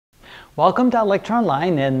Welcome to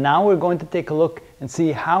ElectronLine, and now we're going to take a look and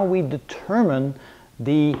see how we determine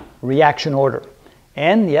the reaction order.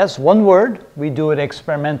 And yes, one word, we do it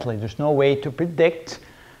experimentally. There's no way to predict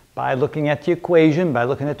by looking at the equation, by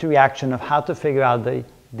looking at the reaction, of how to figure out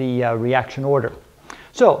the reaction order.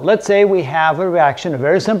 So let's say we have a reaction, a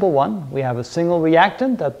very simple one. We have a single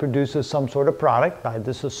reactant that produces some sort of product by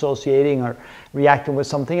disassociating or reacting with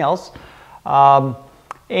something else.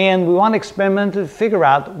 And we want to experiment to figure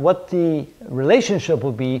out what the relationship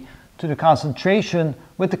will be to the concentration,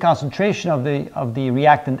 with the concentration of the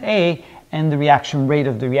reactant A and the reaction rate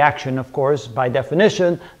of the reaction. Of course, by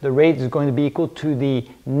definition, the rate is going to be equal to the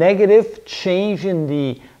negative change in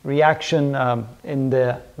the reaction, in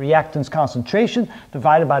the reactant's concentration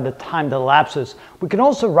divided by the time that elapses. We can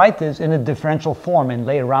also write this in a differential form, and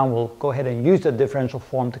later on we'll go ahead and use the differential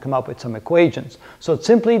form to come up with some equations. So it's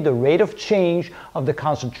simply the rate of change of the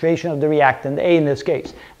concentration of the reactant A in this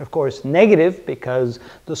case. Of course, negative because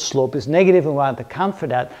the slope is negative, and we'll have to account for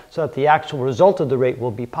that so that the actual result of the rate will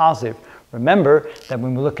be positive. Remember that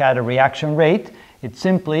when we look at a reaction rate, it's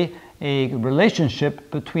simply a relationship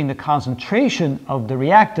between the concentration of the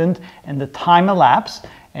reactant and the time elapsed,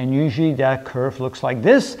 and usually that curve looks like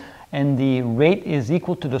this, and the rate is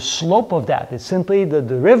equal to the slope of that. It's simply the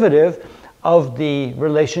derivative of the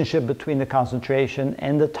relationship between the concentration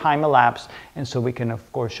and the time elapsed, and so we can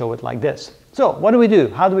of course show it like this. So what do?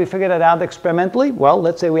 How do we figure that out experimentally? Well,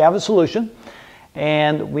 let's say we have a solution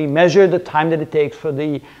and we measure the time that it takes for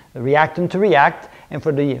the reactant to react and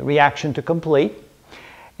for the reaction to complete.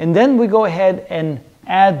 And then we go ahead and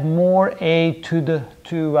add more A to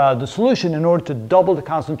the solution in order to double the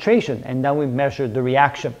concentration, and then we measure the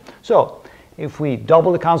reaction. So if we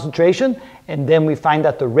double the concentration and then we find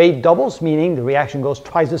that the rate doubles, meaning the reaction goes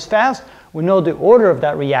twice as fast, we know the order of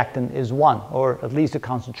that reactant is 1, or at least the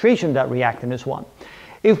concentration of that reactant is 1.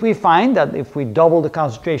 If we find that if we double the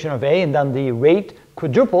concentration of A and then the rate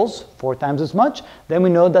quadruples, 4 times as much, then we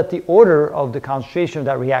know that the order of the concentration of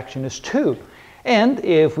that reaction is 2. And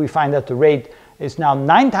if we find that the rate is now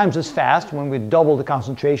 9 times as fast when we double the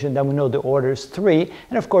concentration, then we know the order is 3.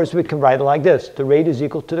 And of course we can write it like this. The rate is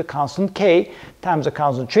equal to the constant K times the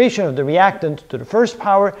concentration of the reactant to the first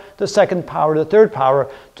power, the second power, the third power,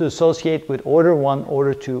 to associate with order 1,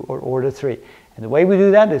 order 2, or order 3. And the way we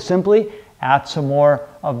do that is simply add some more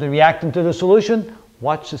of the reactant to the solution,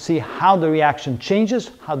 watch to see how the reaction changes,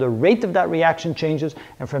 how the rate of that reaction changes,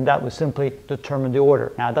 and from that we simply determine the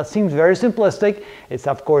order. Now that seems very simplistic. It's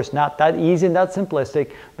of course not that easy and that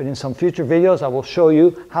simplistic, but in some future videos I will show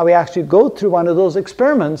you how we actually go through one of those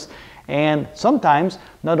experiments. And sometimes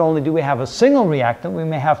not only do we have a single reactant, we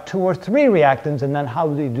may have 2 or 3 reactants, and then how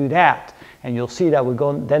do we do that? And you'll see that we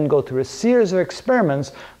then go through a series of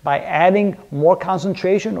experiments by adding more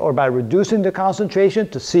concentration or by reducing the concentration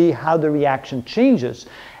to see how the reaction changes.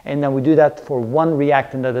 And then we do that for one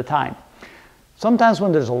reactant at a time. Sometimes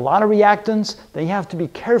when there's a lot of reactants, then you have to be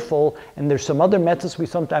careful, and there's some other methods we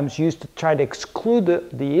sometimes use to try to exclude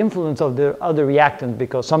the influence of the other reactant,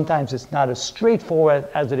 because sometimes it's not as straightforward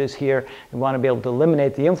as it is here. We want to be able to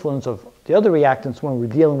eliminate the influence of the other reactants when we're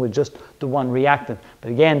dealing with just the one reactant. But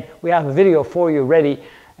again, we have a video for you ready,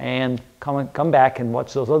 and come back and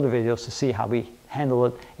watch those other videos to see how we handle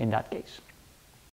it in that case.